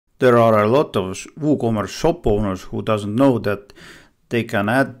There are a lot of WooCommerce shop owners who doesn't know that they can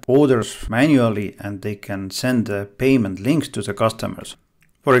add orders manually and they can send the payment links to the customers.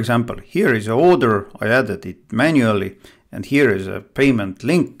 For example, here is an order, I added it manually, and here is a payment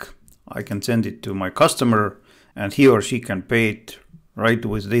link. I can send it to my customer and he or she can pay it right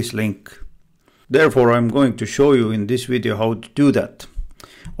with this link. Therefore, I'm going to show you in this video how to do that.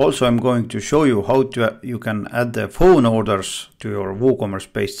 Also, I'm going to show you how you can add the phone orders to your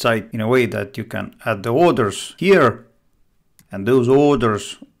WooCommerce based site in a way that you can add the orders here, and those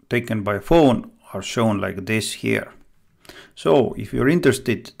orders taken by phone are shown like this here. So if you're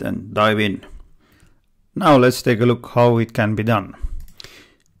interested, then dive in. Now let's take a look how it can be done.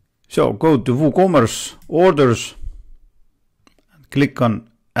 So go to WooCommerce orders and click on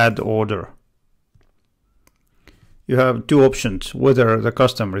add order. You have two options, whether the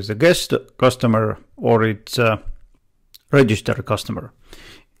customer is a guest customer or it's a registered customer.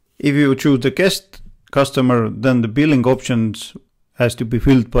 If you choose the guest customer, then the billing options has to be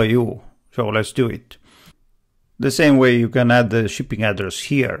filled by you. So let's do it. The same way you can add the shipping address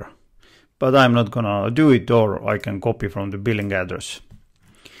here, but I'm not gonna do it, or I can copy from the billing address.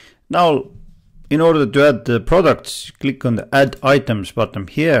 Now, in order to add the products, click on the add items button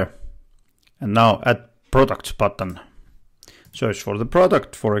here, and now add products button. Search for the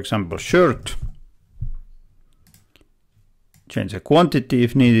product, for example shirt. Change the quantity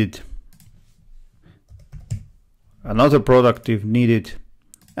if needed. Another product if needed,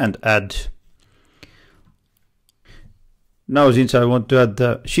 and add. Now since I want to add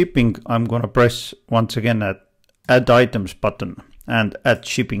the shipping, I'm gonna press once again at add items button and add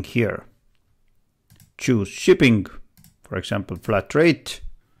shipping here. Choose shipping, for example flat rate.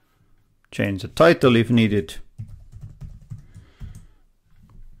 Change the title if needed,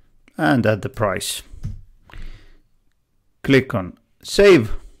 and add the price. Click on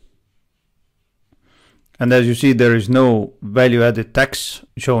save, and as you see there is no value added tax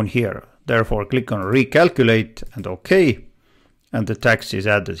shown here. Therefore click on recalculate and OK, and the tax is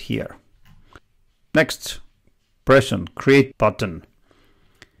added here. Next, press on create button,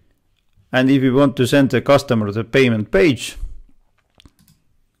 and if you want to send the customer the payment page,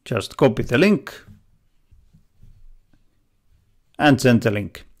 just copy the link and send the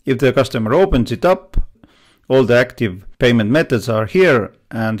link. If the customer opens it up, all the active payment methods are here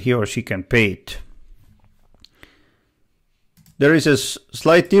and he or she can pay it. There is a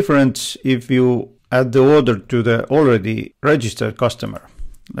slight difference if you add the order to the already registered customer.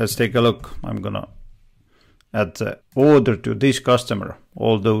 Let's take a look. I'm gonna add the order to this customer.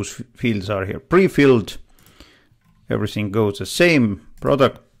 All those fields are here pre-filled. Everything goes the same.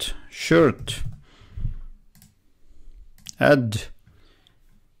 Product, shirt, add.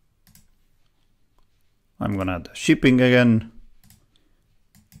 I'm gonna add shipping again.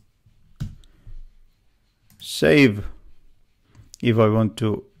 Save. If I want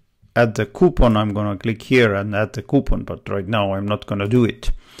to add the coupon, I'm gonna click here and add the coupon, but right now I'm not gonna do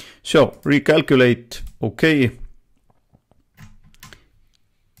it. So recalculate, OK.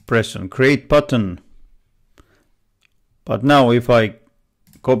 Press on create button. But now if I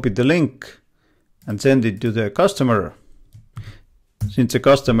copy the link and send it to the customer, since the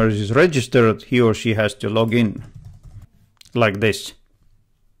customer is registered, he or she has to log in like this.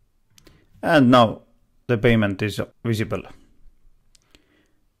 And now the payment is visible.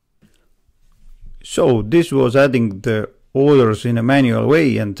 So this was adding the orders in a manual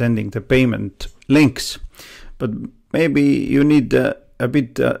way and sending the payment links. But maybe you need a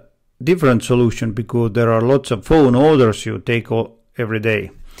bit different solution, because there are lots of phone orders you take every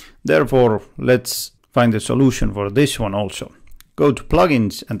day. Therefore, let's find a solution for this one also. Go to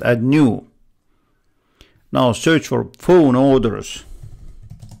plugins and add new. Now search for phone orders.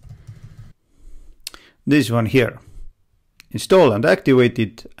 This one here. Install and activate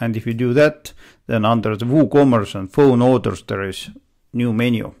it, and if you do that, then under the WooCommerce and phone orders there is new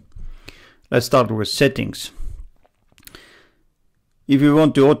menu. Let's start with settings. If you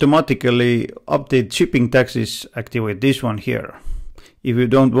want to automatically update shipping taxes, activate this one here. If you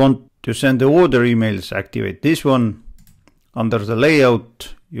don't want to send the order emails, activate this one. Under the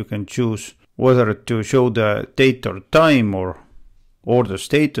layout, you can choose whether to show the date or time, or order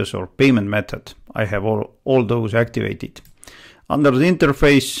status, or payment method. I have all those activated. Under the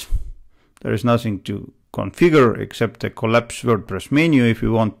interface, there is nothing to configure except the collapse WordPress menu if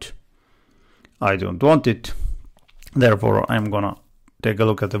you want. I don't want it. Therefore, I'm gonna take a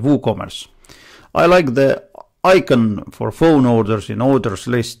look at the WooCommerce. I like the icon for phone orders in orders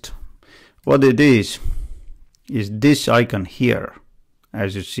list. What it is this icon here,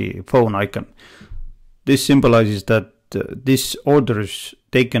 as you see, phone icon. This symbolizes that this order is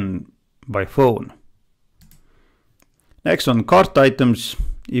taken by phone. Next on cart items,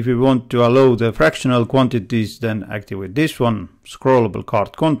 if you want to allow the fractional quantities, then activate this one. Scrollable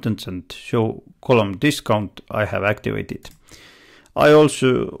cart contents and show column discount I have activated. I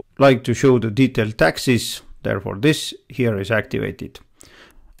also like to show the detailed taxes, therefore this here is activated.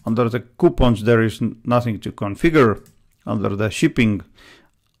 Under the coupons there is nothing to configure. Under the shipping,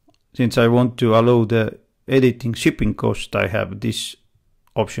 since I want to allow the editing shipping cost, I have this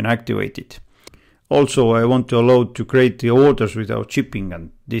option activated. Also, I want to allow to create the orders without shipping,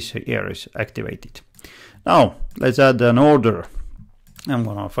 and this here is activated. Now, let's add an order. I'm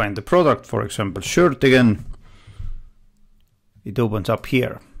gonna find the product, for example, shirt again. It opens up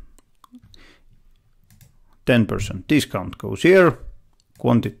here. 10% discount goes here,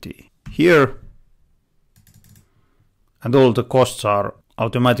 quantity here, and all the costs are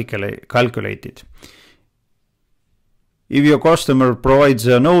automatically calculated. If your customer provides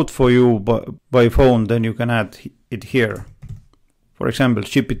a note for you by phone, then you can add it here. For example,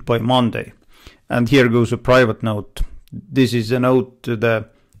 ship it by Monday. And here goes a private note. This is a note the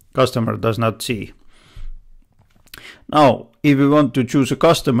customer does not see. Now, if you want to choose a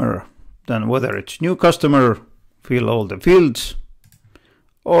customer, then whether it's new customer, fill all the fields,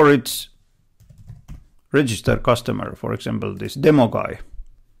 or it's registered customer, for example, this demo guy.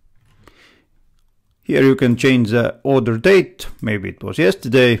 Here you can change the order date, maybe it was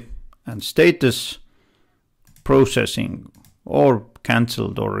yesterday, and status, processing, or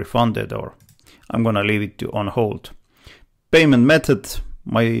cancelled or refunded, or I'm gonna leave it on hold. Payment method,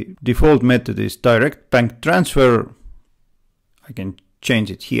 my default method is direct bank transfer. I can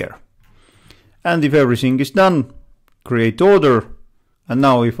change it here. And if everything is done, create order, and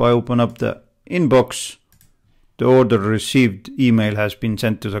now if I open up the inbox, the order received email has been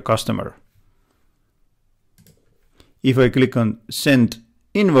sent to the customer. If I click on send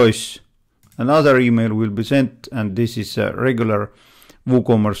invoice, another email will be sent, and this is a regular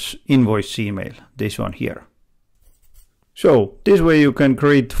WooCommerce invoice email, this one here. So this way you can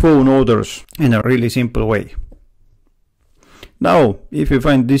create phone orders in a really simple way. Now, if you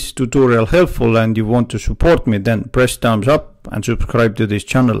find this tutorial helpful and you want to support me, then press thumbs up and subscribe to this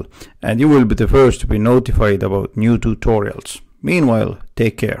channel, and you will be the first to be notified about new tutorials. Meanwhile,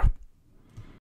 take care.